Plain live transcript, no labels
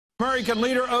American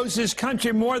leader owes his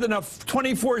country more than a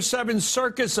 24/7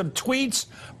 circus of tweets,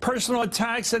 personal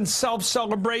attacks, and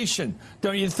self-celebration.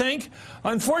 Don't you think?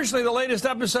 Unfortunately, the latest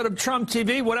episode of Trump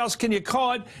TV, what else can you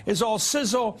call it, is all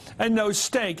sizzle and no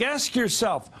steak. Ask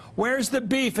yourself, where's the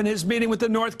beef in his meeting with the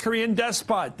North Korean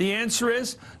despot? The answer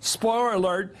is, spoiler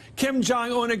alert, Kim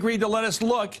Jong-un agreed to let us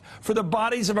look for the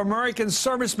bodies of American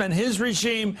servicemen his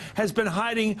regime has been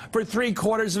hiding for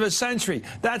 3/4 of a century.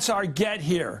 That's our get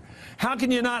here. How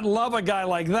can you not love a guy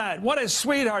like that? What a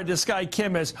sweetheart this guy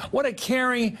Kim is. What a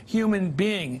caring human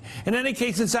being. In any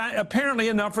case, it's apparently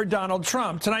enough for Donald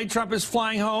Trump. Tonight, Trump is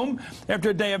flying home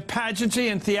after a day of pageantry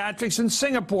and theatrics in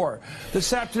Singapore.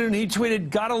 This afternoon, he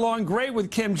tweeted, got along great with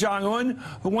Kim Jong-un,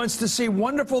 who wants to see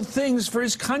wonderful things for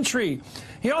his country.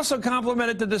 He also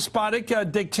complimented the despotic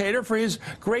dictator for his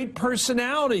great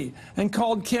personality and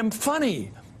called Kim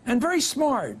funny and very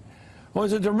smart. Well, it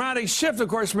was a dramatic shift, of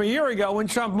course, from a year ago when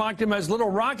Trump mocked him as Little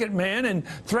Rocket Man and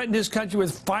threatened his country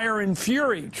with fire and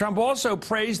fury. Trump also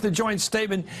praised the joint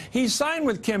statement he signed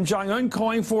with Kim Jong-un,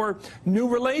 calling for new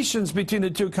relations between the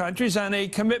two countries and a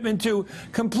commitment to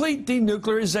complete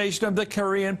denuclearization of the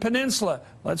Korean Peninsula.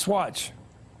 Let's watch.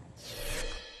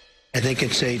 I think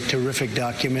it's a terrific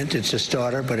document. It's a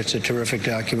starter, but it's a terrific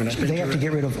document. They have to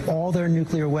get rid of all their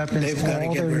nuclear weapons. They've got to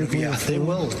get rid of, yeah, they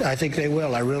will. I think they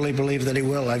will. I really believe that he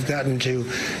will. I've gotten to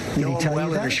know him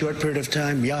well in a short period of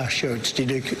time. Yeah, sure. It's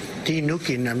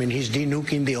denuking. I mean, he's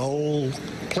denuking the whole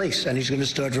place, and he's going to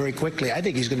start very quickly. I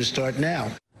think he's going to start now.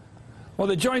 Well,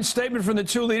 the joint statement from the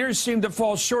two leaders seemed to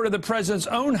fall short of the president's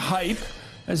own hype.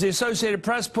 As the Associated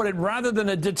Press put it, rather than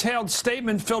a detailed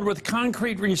statement filled with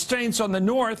concrete restraints on the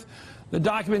North, the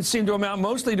document seemed to amount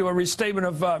mostly to a restatement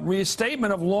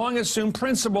of long-assumed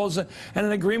principles and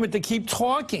an agreement to keep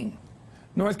talking.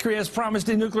 North Korea has promised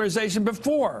denuclearization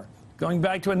before, going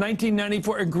back to a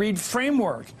 1994 agreed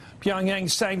framework Pyongyang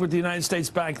signed with the United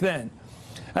States back then.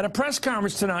 At a press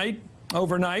conference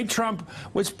overnight, Trump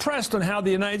was pressed on how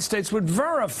the United States would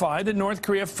verify that North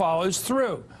Korea follows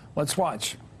through. Let's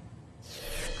watch.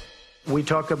 We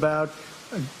talk about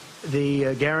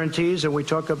the guarantees, and we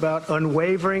talk about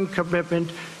unwavering commitment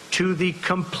to the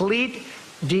complete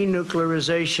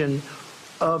denuclearization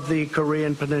of the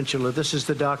Korean Peninsula. This is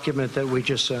the document that we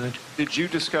just signed. Did you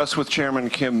discuss with Chairman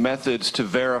Kim methods to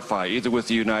verify, either with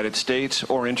the United States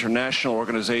or international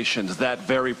organizations, that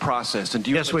very process? And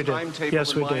do you have a timetable?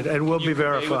 Yes, we did. And we'll be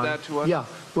verifying. That to us? Yeah,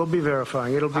 we'll be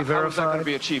verifying. It'll be verified. How is that going to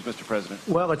be achieved, Mr. President?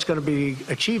 Well, it's going to be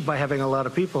achieved by having a lot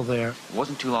of people there. It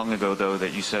wasn't too long ago, though,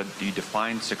 that you said you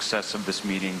defined success of this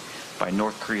meeting by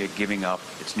North Korea giving up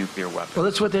its nuclear weapons. Well,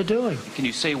 that's what they're doing. Can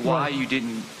you say why you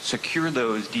didn't secure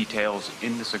those details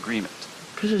in this agreement?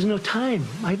 Because there's no time.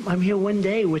 I'm here one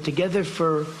day. We're together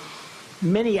for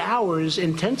many hours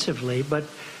intensively, but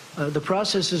the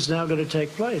process is now going to take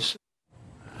place.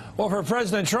 Well, for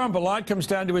President Trump, a lot comes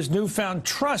down to his newfound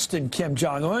trust in Kim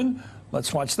Jong-un.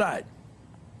 Let's watch that.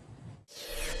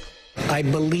 I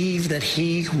believe that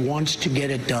he wants to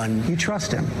get it done. You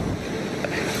trust him?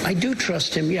 I do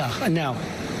trust him, yeah. Now,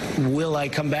 will I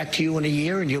come back to you in a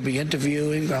year and you'll be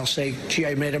interviewing? I'll say, gee,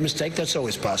 I made a mistake. That's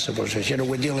always possible. So, you know,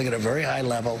 we're dealing at a very high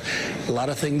level. A lot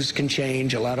of things can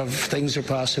change. A lot of things are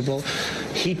possible.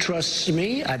 He trusts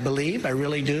me, I believe. I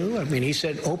really do. I mean, he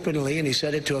said openly, and he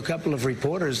said it to a couple of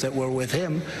reporters that were with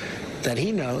him, that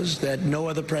he knows that no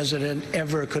other president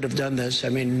ever could have done this. I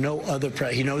mean, no other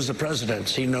he knows the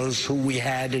presidents. He knows who we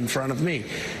had in front of me.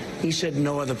 He said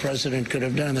no other president could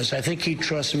have done this. I think he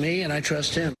trusts me, and I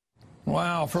trust him.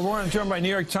 Wow. For more, I'm joined by New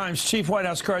York Times Chief White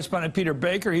House correspondent Peter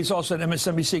Baker. He's also an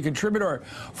MSNBC contributor.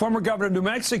 Former governor of New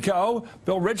Mexico,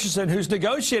 Bill Richardson, who's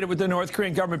negotiated with the North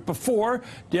Korean government before,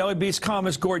 Daily Beast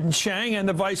columnist Gordon Chang, and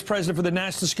the vice president for the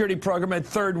National Security Program at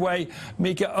Third Way,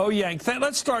 Mika Ouyang.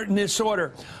 Let's start in this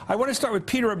order. I want to start with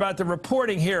Peter about the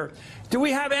reporting here. Do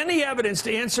we have any evidence,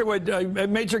 to answer what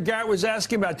Major Garrett was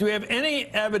asking about, do we have any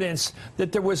evidence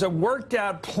that there was a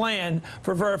worked-out plan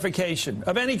for verification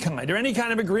of any kind or any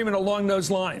kind of agreement along those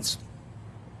lines?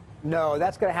 No,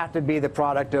 that's going to have to be the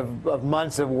product of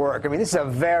months of work. I mean, this is a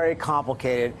very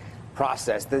complicated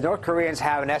process. The North Koreans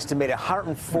have an estimated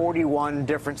 141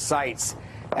 different sites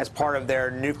as part of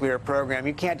their nuclear program.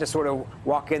 You can't just sort of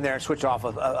walk in there and switch off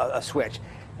a switch.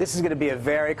 This is going to be a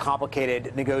very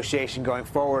complicated negotiation going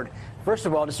forward. First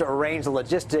of all, just to arrange the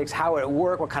logistics, how would it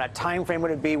work, what kind of time frame would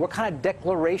it be, what kind of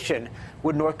declaration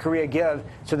would North Korea give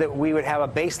so that we would have a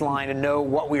baseline and know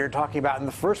what we were talking about in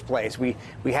the first place. We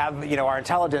have, you know, our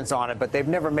intelligence on it, but they've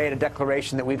never made a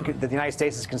declaration that the United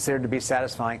States is considered to be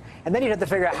satisfying. And then you have to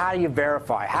figure out, how do you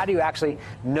verify? How do you actually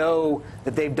know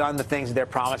that they've done the things that they're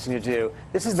promising to do?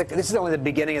 This is only the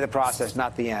beginning of the process,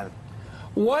 not the end.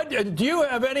 What do you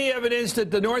have any evidence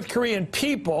that the North Korean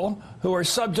people, who are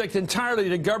subject entirely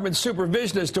to government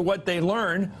supervision as to what they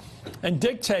learn and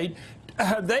dictate,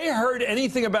 have they heard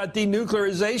anything about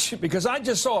denuclearization? Because I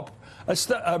just saw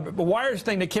a wires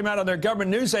thing that came out on their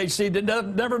government news agency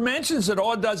that never mentions it.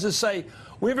 All it does is say,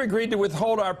 we've agreed to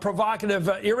withhold our provocative,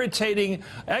 irritating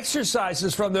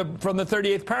exercises from the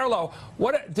 38th parallel.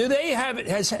 What do they have?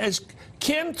 Has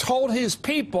Kim told his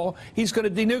people he's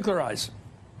going to denuclearize?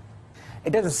 It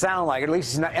doesn't sound like it. At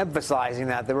least he's not emphasizing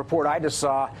that. The report I just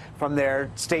saw from their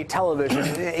state television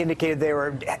indicated they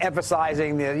were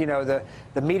emphasizing the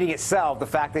meeting itself, the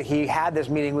fact that he had this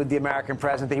meeting with the American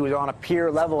president, that he was on a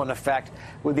peer level, in effect,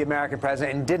 with the American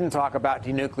president, and didn't talk about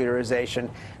denuclearization.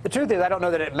 The truth is, I don't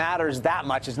know that it matters that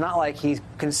much. It's not like he's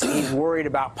worried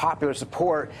about popular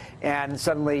support and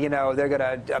suddenly, they're going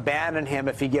to abandon him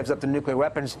if he gives up the nuclear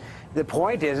weapons. The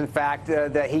point is, in fact,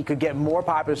 that he could get more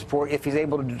popular support if he's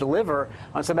able to deliver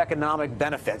on some economic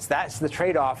benefits. That's the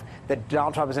trade-off that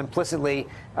Donald Trump is implicitly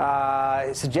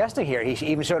suggesting here. He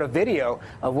even showed a video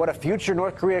of what a future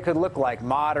North Korea could look like,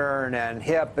 modern and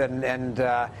hip and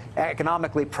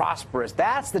economically prosperous.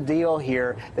 That's the deal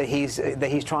here that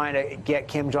he's trying to get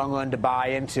Kim Jong-un to buy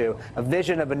into, a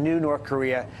vision of a new North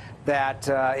Korea that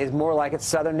is more like its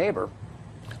southern neighbor.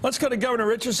 Let's go to Governor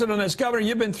Richardson on this. Governor,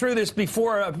 you've been through this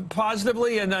before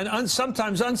positively and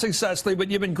sometimes unsuccessfully, but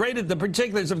you've been great at the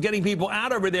particulars of getting people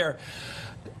out over there.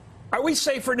 Are we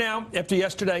safer now after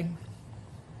yesterday?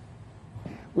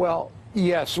 Well,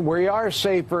 yes, we are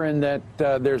safer in that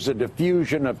there's a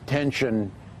diffusion of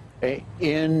tension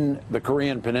in the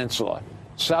Korean Peninsula.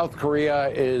 South Korea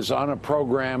is on a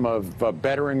program of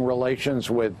bettering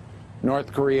relations with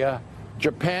North Korea.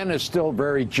 Japan is still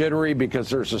very jittery because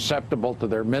they're susceptible to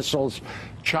their missiles.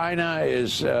 China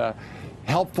is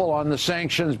helpful on the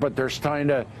sanctions, but they're trying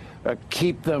to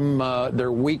keep them,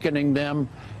 they're weakening them.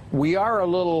 We are a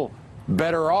little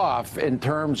better off in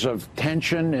terms of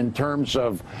tension, in terms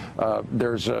of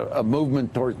there's a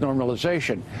movement towards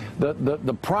normalization.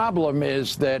 The problem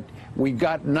is that we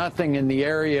got nothing in the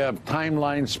area of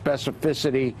timeline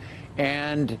specificity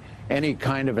and any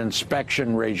kind of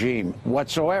inspection regime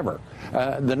whatsoever.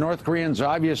 The North Koreans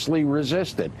obviously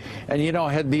resisted. And,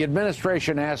 had the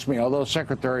administration asked me, although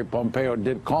Secretary Pompeo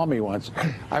did call me once,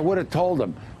 I would have told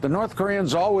them, the North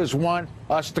Koreans always want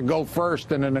us to go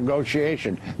first in a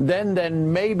negotiation.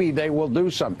 Then maybe they will do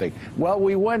something. Well,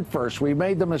 we went first. We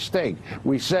made the mistake.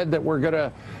 We said that we're going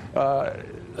to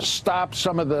suspend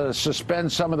some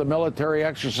of the military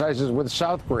exercises with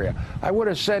South Korea. I would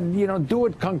have said, do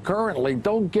it concurrently.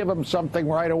 Don't give them something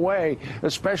right away,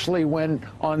 especially when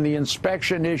on the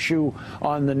inspection issue,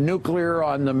 on the nuclear,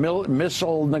 on the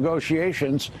missile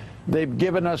negotiations, they've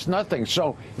given us nothing.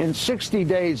 So in 60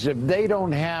 days, if they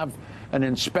don't have an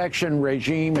inspection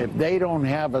regime, if they don't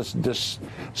have a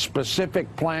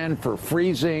specific plan for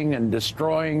freezing and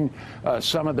destroying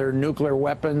some of their nuclear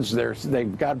weapons,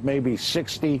 they've got maybe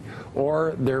 60,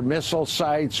 or their missile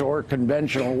sites or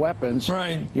conventional weapons.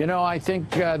 Right. I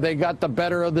think they got the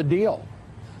better of the deal.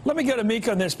 Let me go to Meek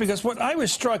on this, because what I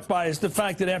was struck by is the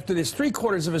fact that after this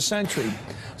 3/4 of a century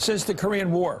since the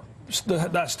Korean War, the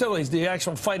hostilities, the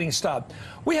actual fighting stopped,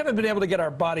 we haven't been able to get our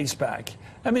bodies back.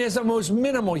 I mean, it's the most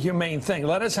minimal humane thing.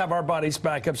 Let us have our bodies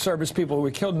back of service people who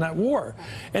were killed in that war.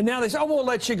 And now they say, oh, we'll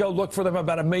let you go look for them,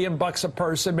 about $1 million a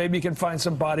person. Maybe you can find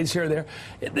some bodies here or there.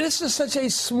 This is such a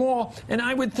small, and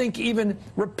I would think even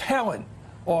repellent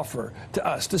offer to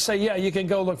us to say, yeah, you can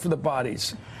go look for the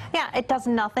bodies. Yeah, it does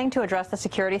nothing to address the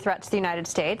security threat to the United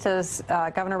States. As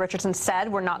Governor Richardson said,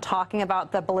 we're not talking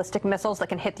about the ballistic missiles that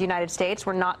can hit the United States.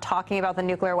 We're not talking about the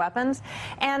nuclear weapons.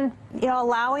 And,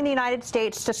 allowing the United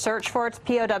States to search for its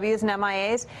POWs and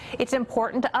MIAs, it's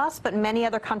important to us, but many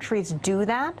other countries do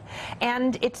that.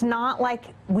 And it's not like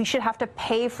we should have to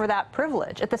pay for that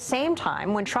privilege. At the same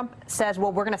time, when Trump says,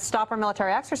 well, we're going to stop our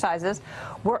military exercises,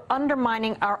 we're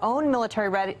undermining our own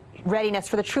military readiness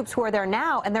for the troops who are there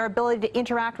now and their ability to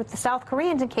interact with the South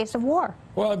Koreans in case of war.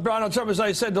 Well, Donald Trump, as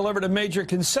I said, delivered a major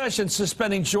concession,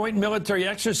 suspending joint military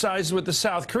exercises with the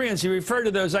South Koreans. He referred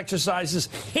to those exercises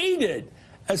he did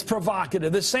as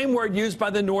provocative, the same word used by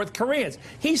the North Koreans.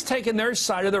 He's taken their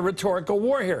side of the rhetorical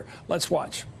war here. Let's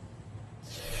watch.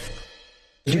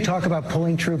 Did you talk about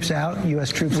pulling troops out,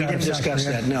 U.S. troops out? We didn't discuss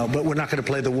that, no, but we're not going to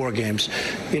play the war games.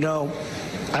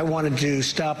 I wanted to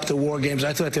stop the war games.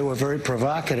 I thought they were very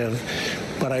provocative,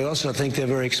 but I also think they're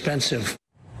very expensive.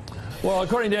 Well,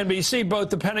 according to NBC, both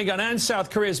the Pentagon and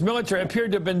South Korea's military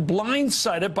appeared to have been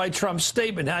blindsided by Trump's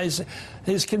statement,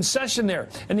 his concession there.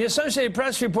 And the Associated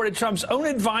Press reported Trump's own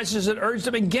advisors had urged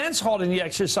him against halting the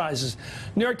exercises.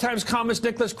 New York Times columnist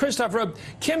Nicholas Kristof wrote,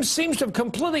 Kim seems to have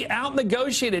completely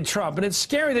out-negotiated Trump, and it's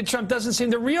scary that Trump doesn't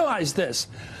seem to realize this.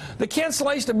 The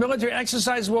cancellation of military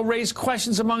exercises will raise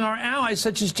questions among our allies,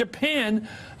 such as Japan,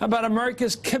 about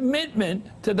America's commitment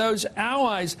to those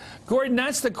allies. Gordon,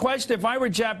 that's the question. If I were a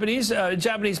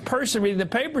Japanese person reading the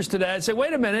papers today, I'd say,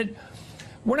 wait a minute,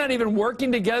 we're not even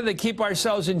working together to keep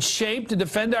ourselves in shape to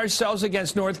defend ourselves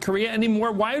against North Korea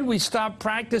anymore. Why would we stop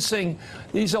practicing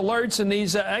these alerts and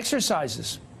these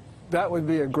exercises? That would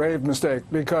be a grave mistake,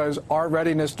 because our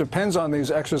readiness depends on these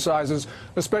exercises,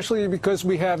 especially because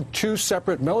we have two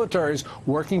separate militaries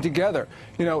working together.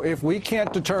 You know, if we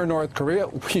can't deter North Korea,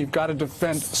 we've got to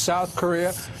defend South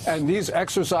Korea, and these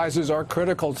exercises are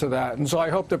critical to that. And so I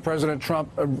hope that President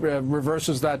Trump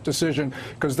reverses that decision,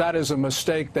 because that is a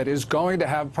mistake that is going to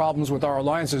have problems with our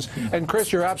alliances. And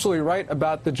Chris, you're absolutely right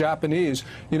about the Japanese.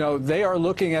 You know, they are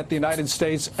looking at the United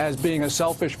States as being a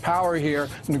selfish power here,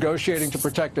 negotiating to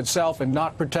protect itself and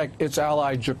not protect its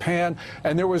ally Japan.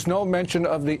 And there was no mention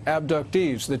of the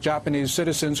abductees, the Japanese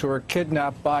citizens who were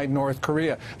kidnapped by North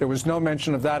Korea. There was no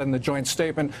mention of that in the joint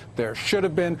statement. There should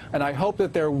have been, and I hope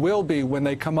that there will be when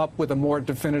they come up with a more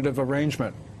definitive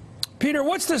arrangement. Peter,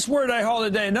 what's this word I hauled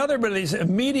today? Another one of these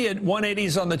immediate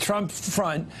 180s on the Trump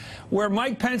front, where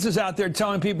Mike Pence is out there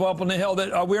telling people up on the Hill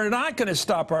that we're not going to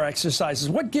stop our exercises.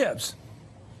 What gives?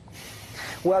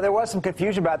 Well, there was some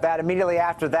confusion about that. Immediately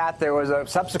after that, there was a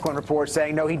subsequent report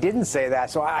saying, no, he didn't say that.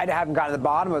 So I haven't gotten to the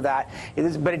bottom of that.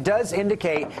 But it does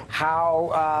indicate how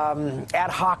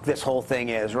ad hoc this whole thing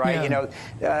is, right? Yeah. You know,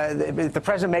 if the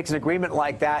president makes an agreement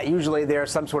like that, usually there's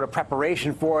some sort of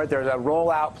preparation for it. There's a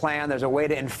rollout plan. There's a way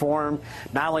to inform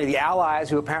not only the allies,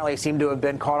 who apparently seem to have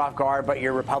been caught off guard, but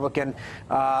your Republican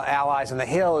allies on the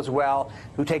Hill as well,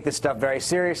 who take this stuff very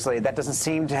seriously. That doesn't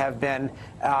seem to have been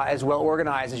as well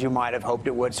organized as you might have hoped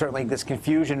it would. Certainly, this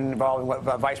confusion involving what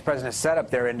the vice president set up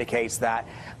there indicates that.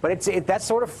 But that's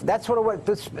sort of what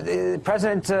this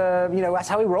president, you know, that's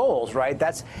how he rolls, right?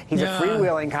 He's a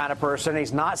freewheeling kind of person.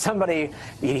 He's not somebody.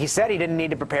 He said he didn't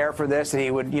need to prepare for this, and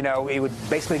he would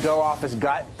basically go off his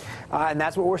gut, and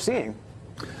that's what we're seeing.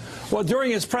 Well,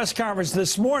 during his press conference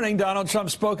this morning, Donald Trump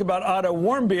spoke about Otto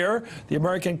Warmbier, the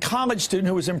American college student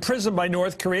who was imprisoned by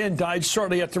North Korea and died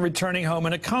shortly after returning home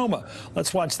in a coma.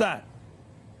 Let's watch that.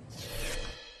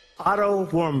 Otto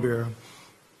Warmbier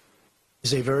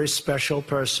is a very special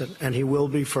person, and he will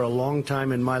be for a long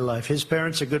time in my life. His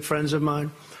parents are good friends of mine.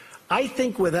 I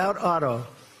think without Otto,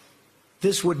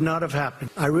 this would not have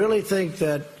happened. I really think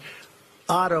that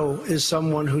Otto is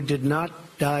someone who did not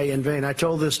die in vain. I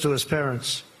told this to his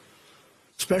parents.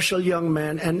 Special young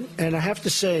man, and I have to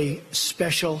say,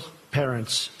 special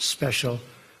parents, special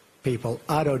people.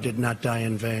 Otto did not die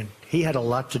in vain. He had a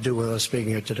lot to do with us being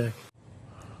here today.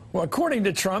 Well, according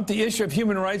to Trump, the issue of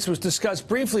human rights was discussed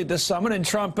briefly at this summit, and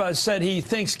Trump said he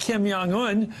thinks Kim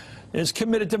Jong-un is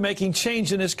committed to making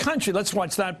change in his country. Let's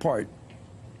watch that part.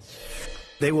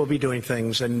 They will be doing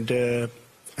things, and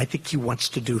I think he wants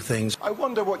to do things. I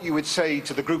wonder what you would say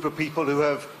to the group of people who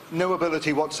have no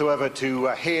ability whatsoever to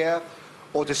hear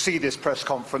or to see this press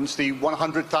conference, the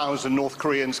 100,000 North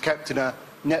Koreans kept in a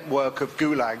network of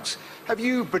gulags. Have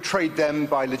you betrayed them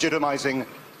by legitimizing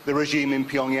the regime in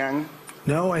Pyongyang?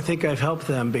 No, I think I've helped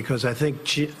them, because I think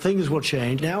things will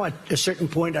change. Now, at a certain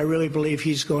point, I really believe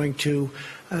he's going to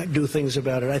do things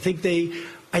about it. I think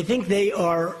they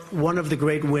are one of the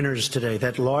great winners today,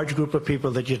 that large group of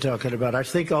people that you're talking about. I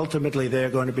think ultimately they're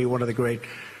going to be one of the great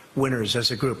winners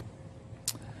as a group.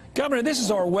 Governor, this is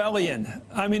Orwellian.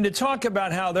 I mean, to talk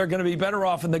about how they're going to be better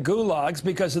off in the gulags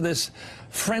because of this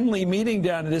friendly meeting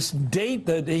down, this date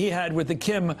that he had with the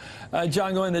Kim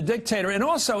Jong-un, the dictator. And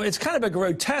also, it's kind of a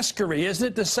grotesquerie, isn't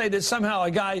it, to say that somehow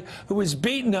a guy who was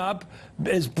beaten up,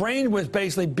 his brain was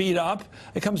basically beat up,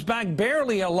 it comes back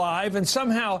barely alive, and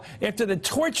somehow, after the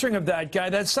torturing of that guy,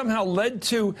 that somehow led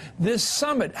to this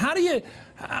summit.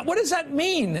 What does that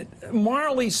mean,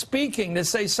 morally speaking, to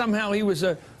say somehow he was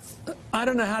I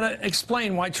don't know how to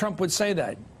explain why Trump would say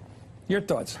that. Your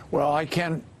thoughts? Well, I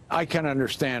can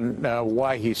understand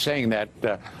why he's saying that.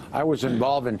 I was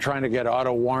involved in trying to get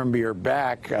Otto Warmbier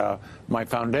back, my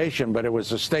foundation, but it was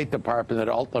the State Department that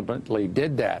ultimately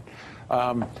did that.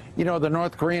 You know, the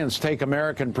North Koreans take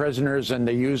American prisoners and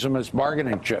they use them as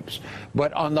bargaining chips.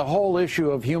 But on the whole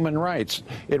issue of human rights,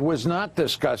 it was not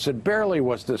discussed. It barely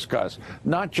was discussed.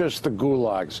 Not just the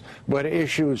gulags, but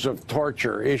issues of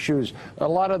torture, issues. A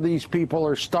lot of these people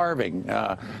are starving.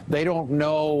 They don't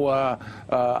know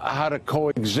how to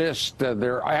coexist.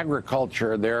 Their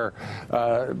agriculture,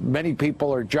 many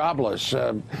people are jobless.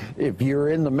 If you're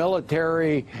in the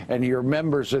military and you're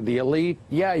members of the elite,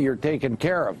 yeah, you're taken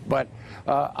care of. But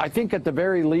I think at the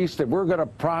very least, if we're going to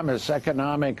promise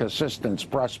economic assistance,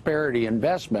 prosperity,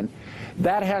 investment,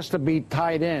 that has to be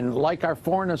tied in, like our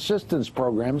foreign assistance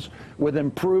programs, with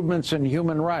improvements in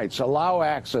human rights. Allow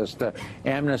access to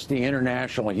Amnesty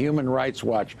International, Human Rights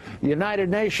Watch, United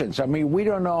Nations. I mean, we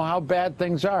don't know how bad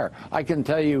things are. I can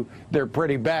tell you they're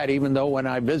pretty bad, even though when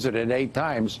I visited 8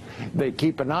 times, they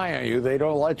keep an eye on you. They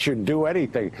don't let you do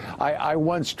anything. I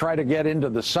once tried to get into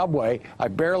the subway. I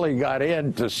barely got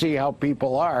in to see how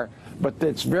people are, but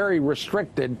it's very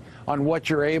restricted on what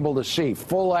you're able to see.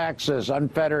 Full access,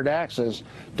 unfettered access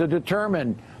to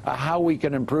determine how we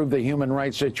can improve the human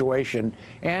rights situation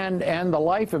and the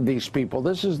life of these people.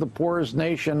 This is the poorest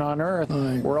nation on earth,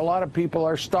 where a lot of people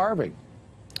are starving.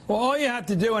 Well, all you have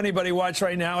to do, anybody watch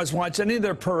right now, is watch any of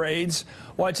their parades,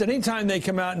 watch any time they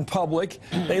come out in public.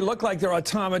 They look like they're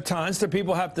automatons. The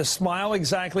people have to smile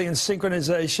exactly in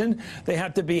synchronization. They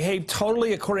have to behave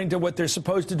totally according to what they're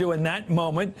supposed to do in that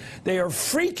moment. They are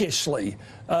freakishly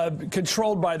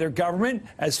controlled by their government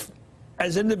as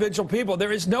individual people.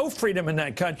 There is no freedom in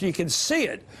that country. You can see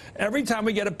it every time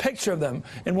we get a picture of them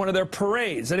in one of their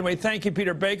parades. Anyway, thank you,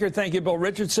 Peter Baker. Thank you, Bill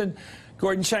Richardson.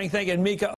 Gordon Chang, thank you, and Mika.